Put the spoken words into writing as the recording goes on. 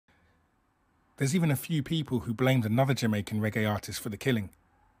There's even a few people who blamed another Jamaican reggae artist for the killing,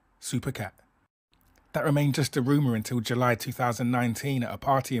 Supercat. That remained just a rumour until July 2019 at a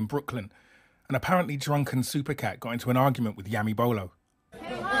party in Brooklyn. An apparently drunken Supercat got into an argument with Yami Bolo.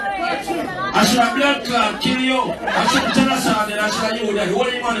 I should have blood clot, kill you. I should have genocide, I should have you that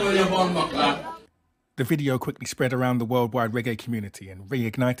holy money with your bomb clot. The video quickly spread around the worldwide reggae community and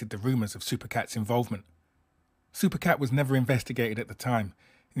reignited the rumours of Supercat's involvement. Supercat was never investigated at the time.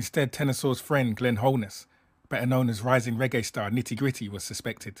 Instead, Tenor's friend Glenn Holness, better known as rising reggae star Nitty, was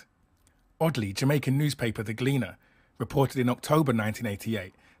suspected. Oddly, Jamaican newspaper The Gleaner reported in October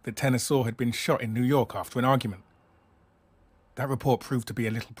 1988 that Tenor had been shot in New York after an argument. That report proved to be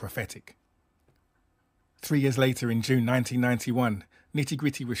a little prophetic. 3 years later, in June 1991,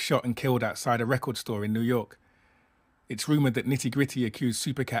 Nitty was shot and killed outside a record store in New York. It's rumoured that Nitty accused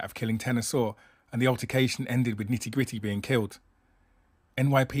Supercat of killing Tenor, and the altercation ended with Nitty being killed.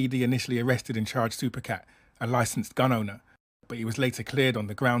 NYPD initially arrested and charged Supercat, a licensed gun owner, but he was later cleared on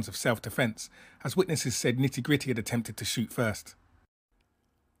the grounds of self-defence, as witnesses said Nitty had attempted to shoot first.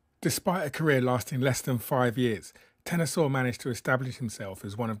 Despite a career lasting less than 5 years, Tenor managed to establish himself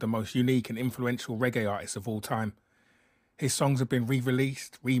as one of the most unique and influential reggae artists of all time. His songs have been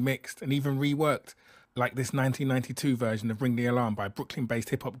re-released, remixed, and even reworked, like this 1992 version of Ring the Alarm by Brooklyn-based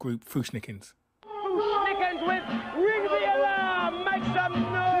hip-hop group Fushnikins. Fushnikins with Ring the Alarm, make some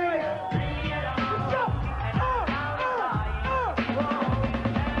noise!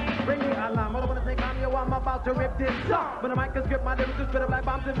 Ring the alarm, all I wanna take on you, I'm about to rip this song. When the mic is grip, my lyrics is spit up like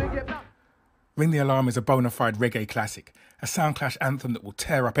bombs and big hip. Ring the Alarm is a bona fide reggae classic, a soundclash anthem that will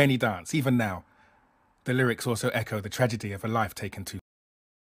tear up any dance, even now. The lyrics also echo the tragedy of a life taken too